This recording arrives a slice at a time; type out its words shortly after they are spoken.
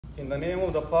In the name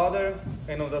of the Father,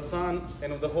 and of the Son,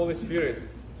 and of the Holy Spirit.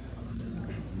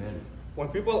 Amen. When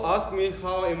people ask me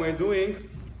how am I doing,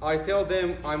 I tell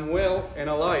them I'm well and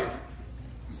alive.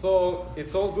 So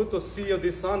it's all good to see you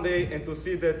this Sunday and to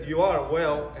see that you are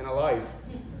well and alive.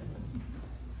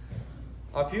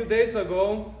 A few days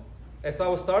ago, as I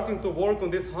was starting to work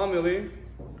on this homily,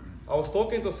 I was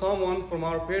talking to someone from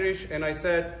our parish and I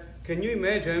said, can you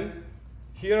imagine,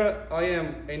 here I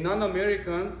am, a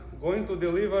non-American, going to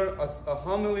deliver a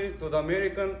homily to the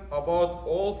American about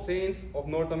all saints of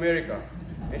North America.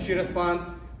 And she responds,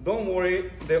 don't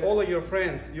worry, they're all your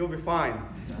friends, you'll be fine.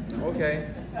 Okay.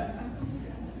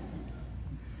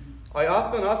 I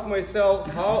often ask myself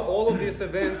how all of these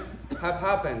events have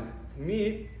happened.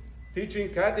 Me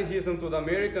teaching catechism to the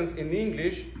Americans in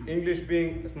English, English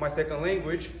being my second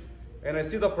language, and I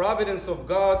see the providence of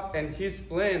God and His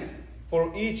plan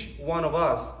for each one of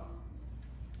us.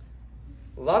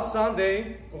 Last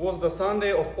Sunday was the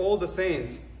Sunday of all the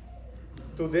saints.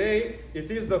 Today, it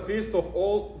is the feast of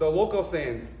all the local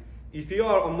saints. If you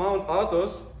are on Mount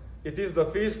Athos, it is the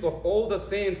feast of all the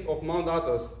saints of Mount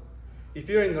Athos. If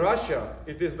you're in Russia,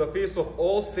 it is the feast of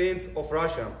all saints of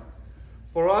Russia.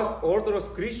 For us Orthodox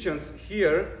Christians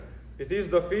here, it is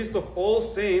the feast of all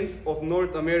saints of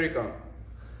North America.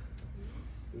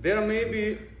 There may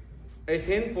be a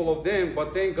handful of them,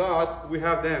 but thank God we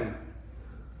have them.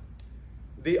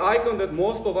 The icon that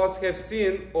most of us have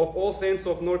seen of all saints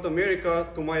of North America,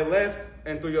 to my left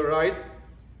and to your right,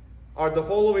 are the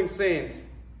following saints: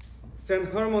 Saint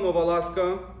Herman of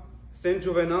Alaska, Saint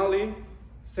Juvenali,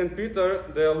 Saint Peter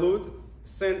the Alud,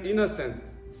 Saint Innocent,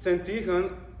 Saint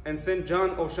Tikhon, and Saint John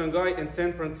of Shanghai and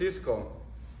San Francisco.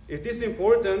 It is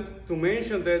important to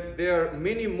mention that there are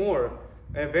many more.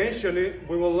 Eventually,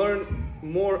 we will learn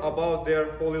more about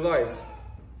their holy lives.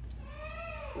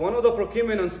 One of the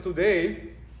prokimenons today,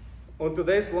 on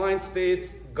today's line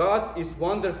states, God is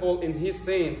wonderful in His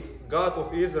saints, God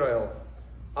of Israel.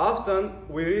 Often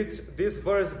we read this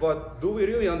verse, but do we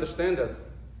really understand it?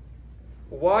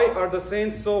 Why are the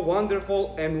saints so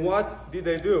wonderful and what did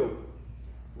they do?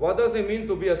 What does it mean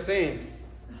to be a saint?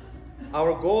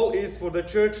 Our goal is for the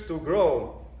church to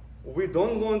grow. We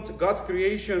don't want God's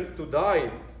creation to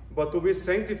die, but to be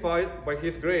sanctified by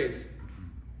His grace.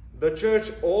 The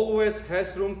church always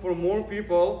has room for more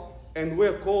people, and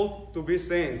we're called to be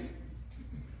saints.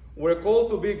 We're called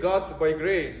to be God's by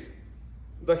grace.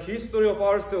 The history of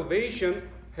our salvation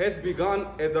has begun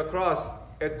at the cross,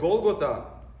 at Golgotha,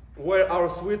 where our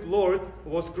sweet Lord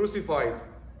was crucified.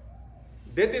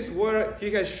 That is where He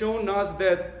has shown us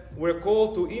that we're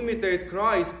called to imitate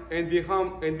Christ and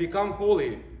become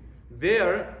holy.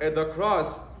 There, at the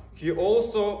cross, He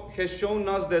also has shown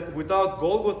us that without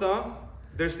Golgotha,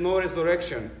 there's no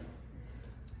resurrection.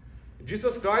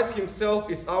 Jesus Christ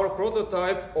Himself is our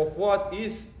prototype of what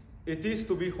it is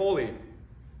to be holy.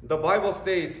 The Bible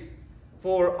states,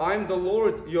 "For I am the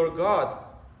Lord your God.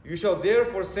 You shall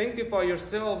therefore sanctify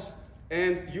yourselves,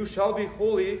 and you shall be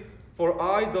holy, for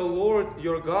I, the Lord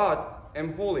your God,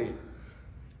 am holy."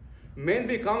 Man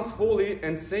becomes holy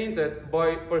and sainted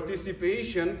by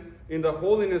participation in the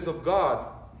holiness of God.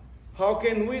 How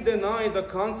can we deny the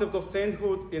concept of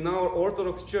sainthood in our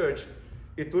Orthodox Church?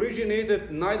 It originated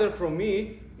neither from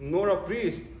me, nor a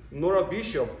priest, nor a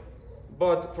bishop,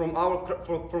 but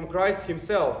from Christ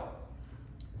Himself.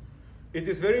 It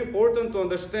is very important to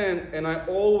understand, and I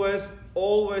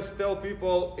always tell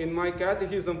people in my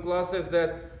catechism classes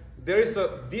that there is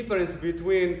a difference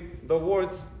between the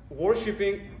words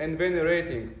worshiping and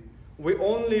venerating. We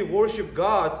only worship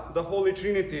God, the Holy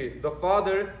Trinity, the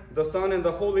Father, the Son, and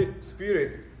the Holy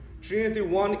Spirit. Trinity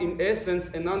one in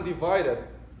essence and undivided.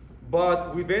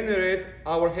 But we venerate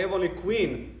our Heavenly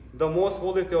Queen, the Most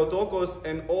Holy Theotokos,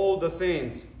 and all the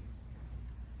saints.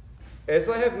 As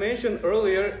I have mentioned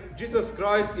earlier, Jesus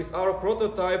Christ is our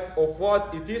prototype of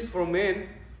what it is for man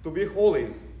to be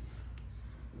holy.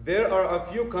 There are a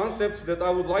few concepts that I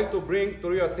would like to bring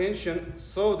to your attention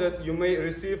so that you may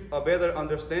receive a better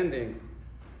understanding.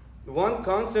 One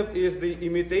concept is the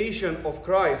imitation of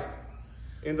Christ.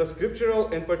 In the scriptural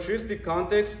and patristic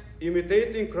context,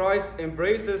 imitating Christ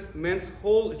embraces man's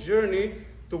whole journey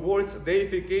towards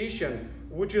deification,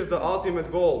 which is the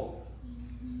ultimate goal.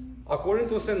 According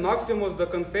to St. Maximus the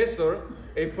Confessor,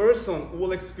 a person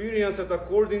will experience it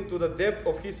according to the depth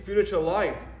of his spiritual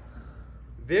life.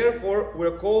 Therefore,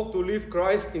 we're called to live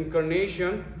Christ's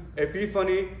incarnation,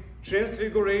 epiphany,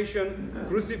 transfiguration,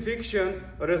 crucifixion,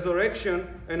 resurrection,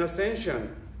 and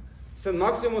ascension. St.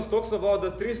 Maximus talks about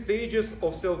the three stages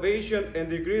of salvation and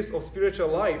degrees of spiritual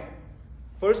life.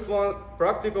 First one,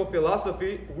 practical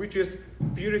philosophy, which is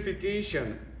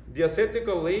purification, the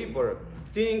ascetical labor,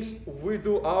 things we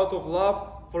do out of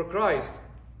love for Christ.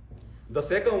 The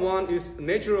second one is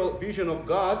natural vision of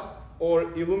God or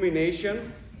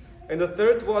illumination. And the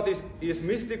third one is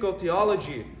mystical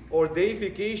theology or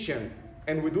deification.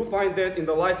 And we do find that in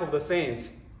the life of the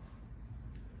saints.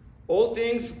 All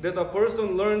things that a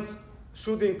person learns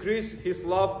should increase his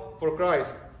love for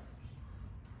Christ.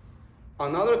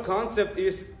 Another concept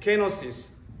is kenosis.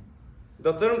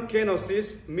 The term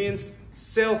kenosis means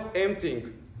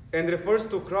self-emptying and refers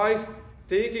to Christ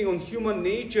taking on human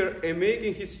nature and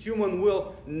making his human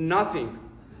will nothing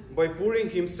by pouring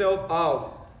himself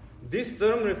out. This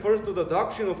term refers to the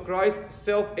doctrine of Christ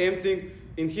self-emptying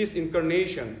in his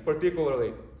incarnation,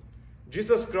 particularly.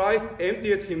 Jesus Christ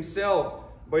emptied himself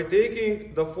by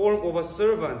taking the form of a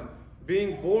servant,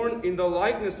 being born in the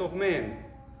likeness of man.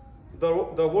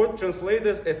 The word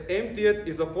translated as emptied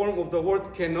is a form of the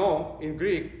word keno in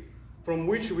Greek, from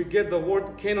which we get the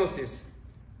word kenosis.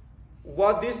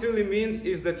 What this really means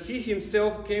is that he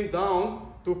himself came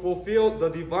down to fulfill the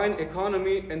divine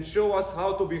economy and show us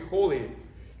how to be holy.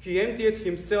 He emptied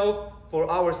himself for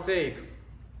our sake.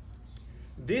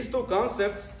 These two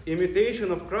concepts,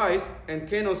 imitation of Christ and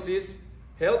kenosis,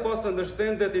 help us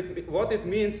understand what it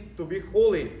means to be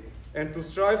holy and to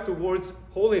strive towards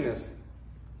holiness.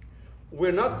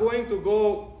 We're not going to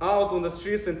go out on the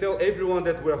streets and tell everyone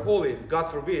that we're holy, God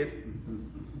forbid.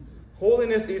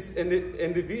 Holiness is an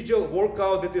individual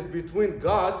workout that is between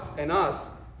God and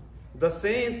us. The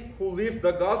saints who lived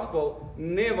the gospel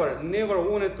never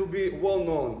wanted to be well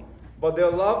known, but their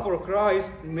love for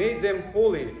Christ made them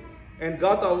holy, and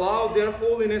God allowed their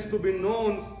holiness to be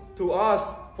known to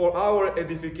us for our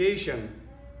edification.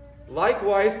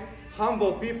 Likewise,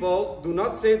 humble people do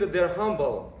not say that they're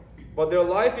humble, but their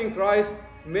life in Christ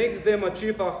makes them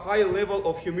achieve a high level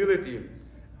of humility.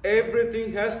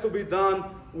 Everything has to be done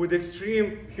with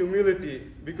extreme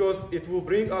humility because it will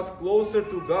bring us closer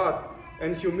to God,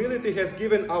 and humility has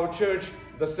given our church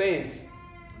the saints.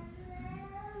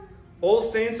 All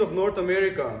saints of North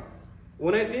America.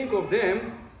 When I think of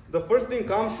them, the first thing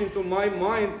comes into my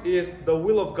mind is the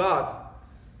will of God,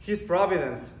 His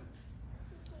providence.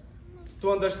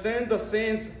 To understand the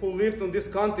saints who lived on this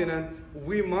continent,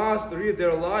 we must read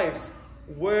their lives,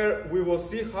 where we will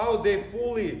see how they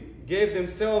fully gave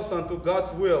themselves unto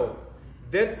God's will.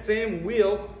 That same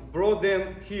will brought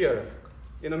them here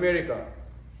in America.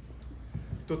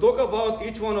 To talk about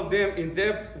each one of them in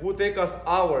depth would take us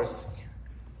hours.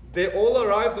 They all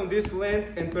arrived on this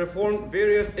land and performed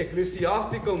various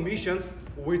ecclesiastical missions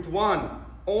with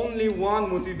only one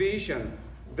motivation: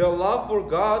 their love for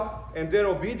God and their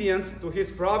obedience to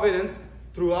His providence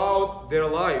throughout their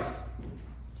lives.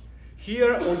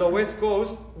 Here on the West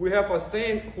Coast, we have a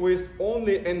saint who is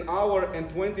only an hour and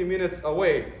 20 minutes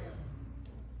away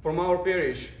from our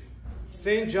parish,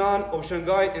 St. John of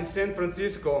Shanghai and San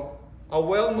Francisco, a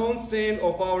well-known saint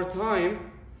of our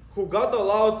time who got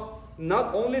allowed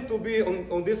not only to be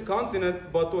on this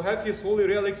continent, but to have his holy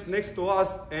relics next to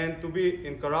us and to be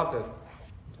incorrupted.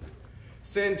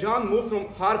 St. John moved from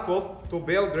Kharkov to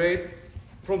Belgrade,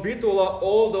 from Bitola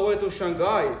all the way to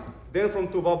Shanghai, then from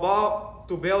Tubaba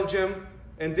to Belgium,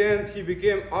 and then he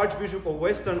became Archbishop of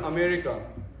Western America.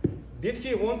 Did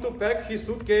he want to pack his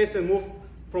suitcase and move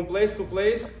from place to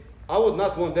place? I would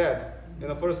not want that in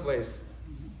the first place.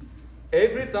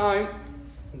 Every time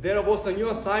there was a new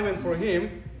assignment for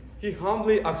him, he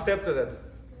humbly accepted it.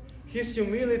 His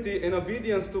humility and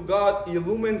obedience to God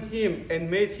illumined him and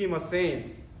made him a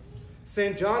saint.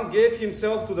 St. John gave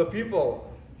himself to the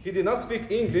people. He did not speak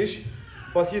English,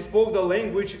 but he spoke the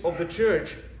language of the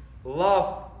church,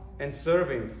 love and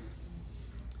serving.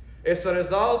 As a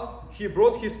result, he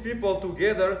brought his people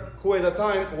together who at the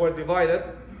time were divided.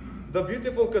 The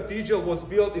beautiful cathedral was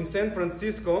built in San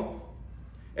Francisco,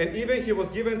 and even he was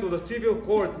given to the civil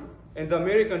court, and the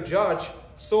American judge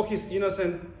saw his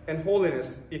innocence and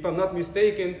holiness. If I'm not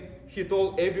mistaken, he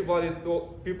told everybody,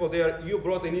 people there, you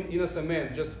brought an innocent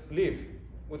man, just leave.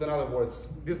 With other words,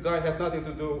 this guy has nothing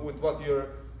to do with what you're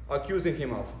accusing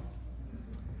him of.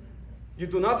 You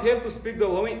do not have to speak the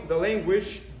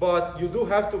language, but you do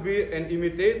have to be an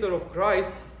imitator of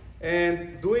Christ,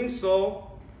 and doing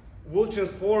so will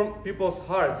transform people's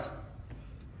hearts.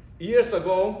 Years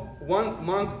ago, one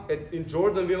monk in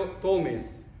Jordanville told me,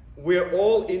 we're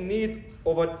all in need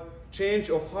of a change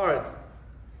of heart.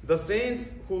 The saints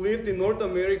who lived in North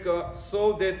America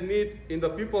saw that need in the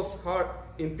people's heart,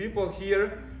 in people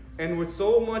here, and with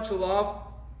so much love,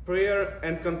 prayer,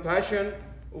 and compassion,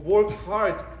 worked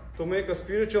hard to make a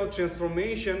spiritual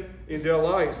transformation in their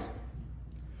lives.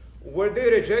 Were they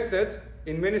rejected?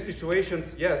 In many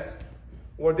situations, yes.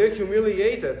 Were they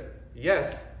humiliated?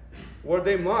 Yes. Were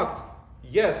they mocked?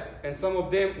 Yes, and some of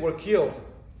them were killed.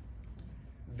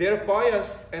 Their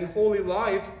pious and holy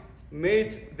life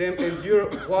made them endure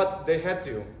what they had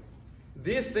to.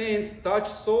 These saints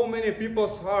touched so many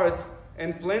people's hearts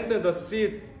and planted a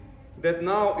seed that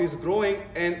now is growing,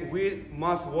 and we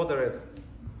must water it.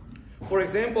 For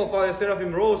example, Father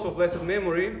Seraphim Rose of blessed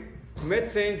memory met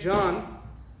St. John,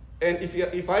 and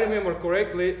if I remember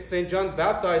correctly, St. John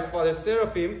baptized Father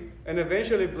Seraphim and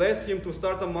eventually blessed him to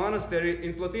start a monastery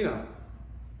in Platina.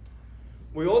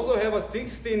 We also have a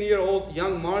 16-year-old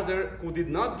young martyr who did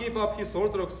not give up his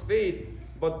Orthodox faith,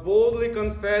 but boldly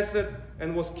confessed it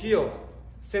and was killed,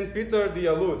 St. Peter the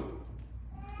Alud.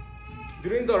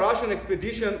 During the Russian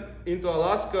expedition into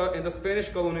Alaska and the Spanish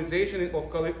colonization of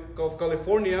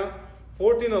California,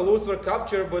 14 Aluds were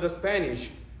captured by the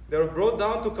Spanish. They were brought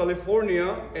down to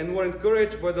California and were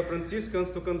encouraged by the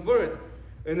Franciscans to convert.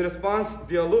 In response,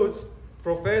 the Aluds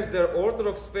professed their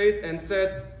Orthodox faith and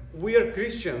said, "We are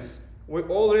Christians. We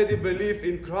already believe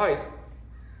in Christ."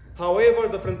 However,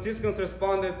 the Franciscans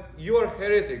responded, "You are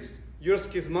heretics, you're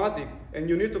schismatic, and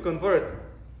you need to convert."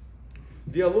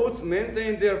 The Aluds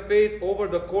maintained their faith over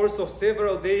the course of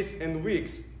several days and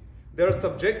weeks. They are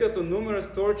subjected to numerous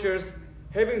tortures,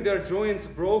 having their joints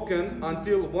broken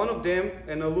until one of them,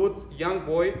 an Alud young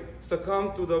boy,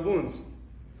 succumbed to the wounds.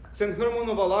 St. Herman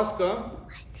of Alaska,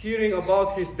 hearing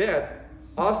about his death,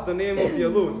 asked the name of the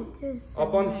Alud.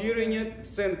 Upon hearing it,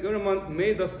 St. Herman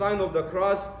made the sign of the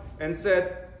cross and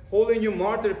said, "Holy new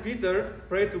martyr Peter,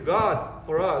 pray to God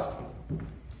for us."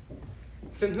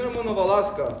 St. Herman of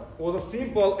Alaska was a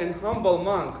simple and humble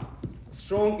monk,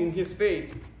 strong in his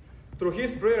faith. Through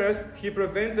his prayers, he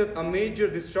prevented a major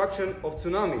destruction of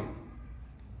tsunami.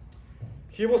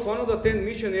 He was one of the 10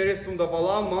 missionaries from the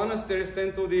Vala monastery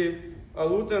sent to the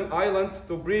Aleutian Islands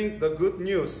to bring the good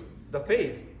news, the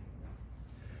faith.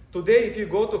 Today, if you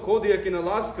go to Kodiak in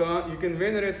Alaska, you can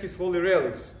venerate his holy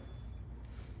relics.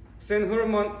 St.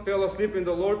 Herman fell asleep in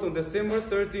the Lord on December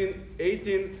 13,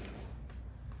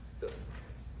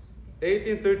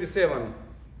 1837.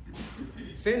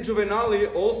 St. Juvenali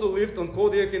also lived on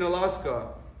Kodiak in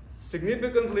Alaska.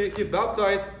 Significantly, he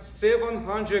baptized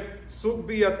 700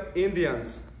 Sugbiak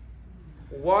Indians.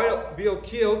 While being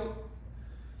killed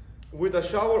with a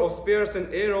shower of spears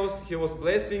and arrows, he was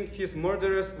blessing his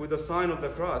murderers with the sign of the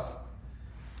cross.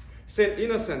 St.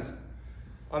 Innocent,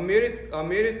 a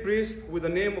married priest with the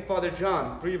name of Father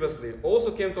John previously,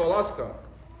 also came to Alaska.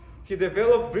 He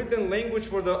developed written language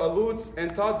for the Aluds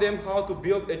and taught them how to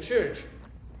build a church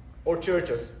or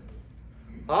churches.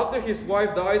 After his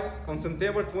wife died on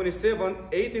September 27,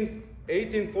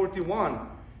 1841,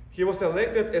 he was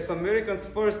elected as America's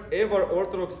first ever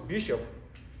Orthodox bishop.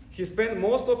 He spent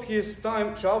most of his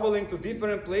time traveling to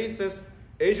different places,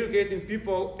 educating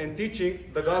people and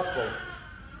teaching the gospel.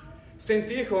 St.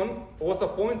 Tikhon was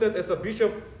appointed as a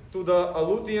bishop to the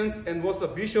Aleutians and was a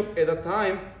bishop at the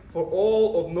time for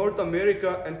all of North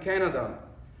America and Canada.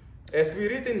 As we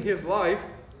read in his life,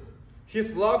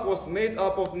 his flock was made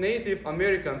up of Native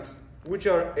Americans, which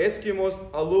are Eskimos,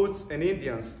 Aluds, and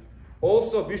Indians.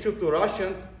 Also bishop to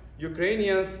Russians,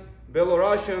 Ukrainians,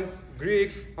 Belarusians,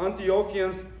 Greeks,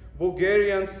 Antiochians,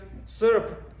 Bulgarians,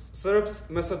 Serbs,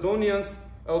 Macedonians,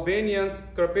 Albanians,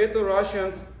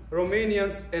 Carpato-Russians,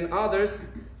 Romanians, and others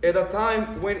at a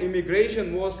time when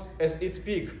immigration was at its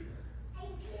peak.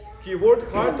 He worked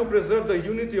hard to preserve the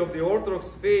unity of the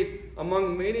Orthodox faith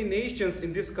among many nations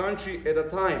in this country at the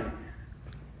time.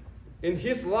 In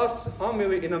his last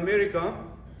homily in America,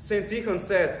 St. Tikhon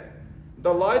said,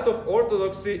 "The light of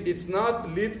Orthodoxy is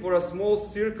not lit for a small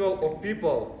circle of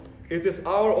people. It is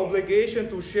our obligation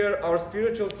to share our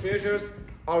spiritual treasures,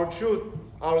 our truth,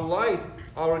 our light,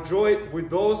 our joy with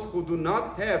those who do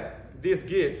not have these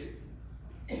gifts."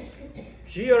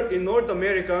 Here in North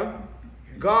America,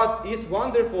 God is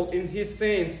wonderful in his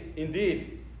saints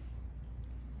indeed.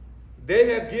 They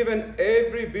have given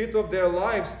every bit of their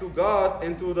lives to God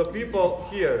and to the people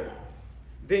here.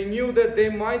 They knew that they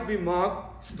might be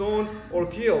mocked, stoned, or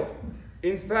killed.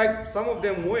 In fact, some of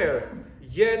them were,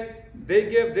 yet they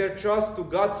gave their trust to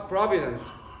God's providence.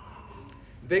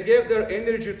 They gave their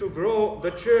energy to grow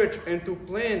the church and to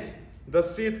plant the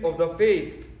seed of the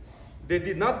faith. They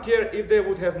did not care if they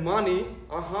would have money,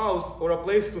 a house, or a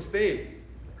place to stay.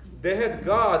 They had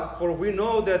God, for we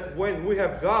know that when we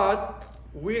have God,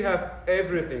 we have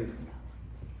everything.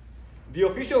 The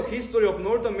official history of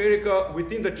North America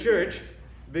within the church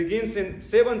begins in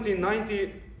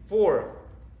 1794.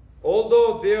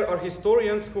 Although there are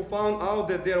historians who found out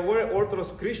that there were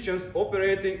Orthodox Christians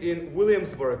operating in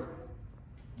Williamsburg.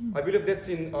 I believe that's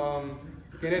in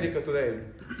Connecticut today.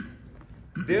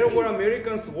 There were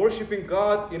Americans worshiping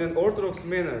God in an Orthodox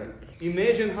manner.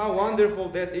 Imagine how wonderful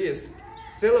that is,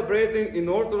 celebrating in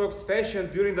Orthodox fashion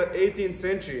during the 18th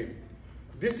century.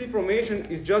 This information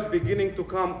is just beginning to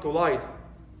come to light.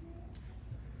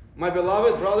 My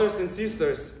beloved brothers and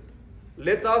sisters,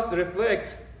 let us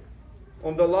reflect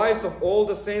on the lives of all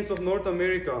the saints of North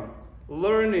America,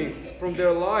 learning from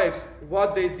their lives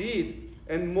what they did,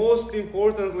 and most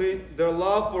importantly, their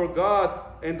love for God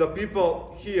and the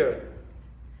people here.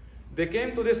 They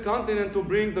came to this continent to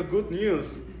bring the good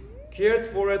news, cared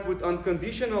for it with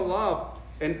unconditional love,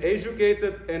 and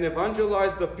educated and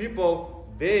evangelized the people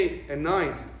day and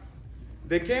night.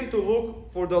 They came to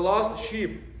look for the lost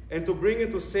sheep and to bring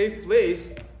into a safe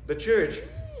place, the church.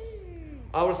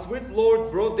 Our sweet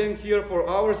Lord brought them here for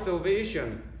our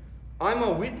salvation. I'm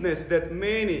a witness that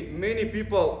many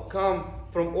people come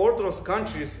from Orthodox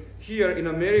countries here in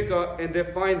America and they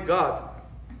find God.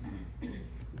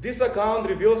 This account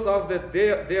reveals us that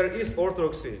there is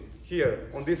Orthodoxy here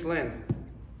on this land.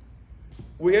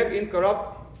 We have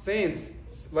incorrupt saints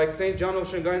like St. John of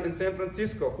Shanghai in San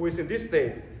Francisco, who is in this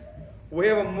state. We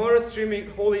have a more streaming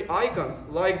holy icons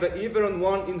like the Iberon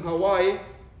one in Hawaii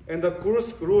and the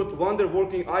Kursk root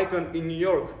wonder-working icon in New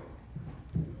York.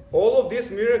 All of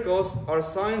these miracles are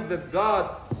signs that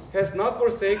God has not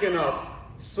forsaken us,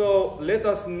 so let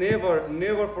us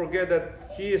never forget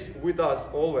that He is with us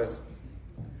always.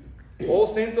 All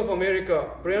saints of America,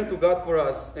 pray unto God for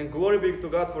us, and glory be to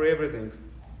God for everything.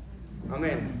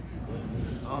 Amen.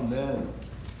 Amen.